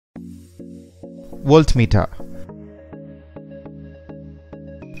Voltmeter.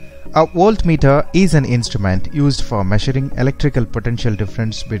 A voltmeter is an instrument used for measuring electrical potential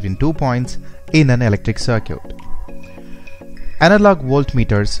difference between 2 points in an electric circuit. Analog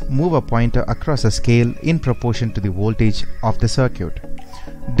voltmeters move a pointer across a scale in proportion to the voltage of the circuit.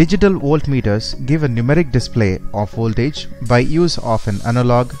 Digital voltmeters give a numeric display of voltage by use of an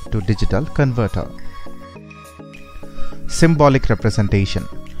analog to digital converter. Symbolic representation.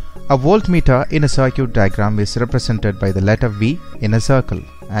 A voltmeter in a circuit diagram is represented by the letter V in a circle,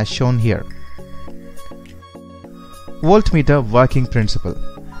 as shown here. Voltmeter working principle.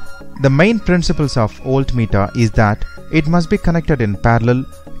 The main principles of voltmeter is that it must be connected in parallel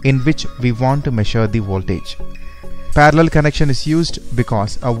in which we want to measure the voltage. Parallel connection is used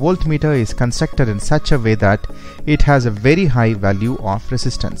because a voltmeter is constructed in such a way that it has a very high value of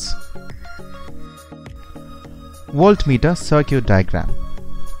resistance. Voltmeter circuit diagram.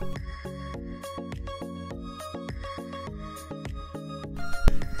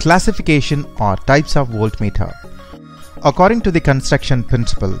 Classification or types of voltmeter. According to the construction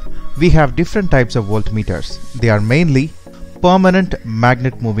principle, we have different types of voltmeters. They are mainly permanent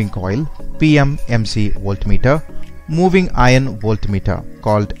magnet moving coil (PMMC) voltmeter, moving iron voltmeter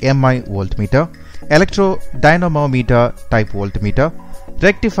called MI voltmeter, electrodynamometer type voltmeter,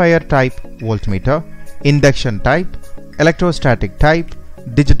 rectifier type voltmeter, induction type, electrostatic type,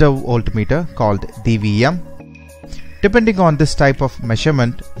 digital voltmeter called DVM. Depending on this type of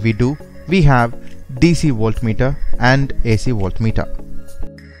measurement we have DC voltmeter and AC voltmeter.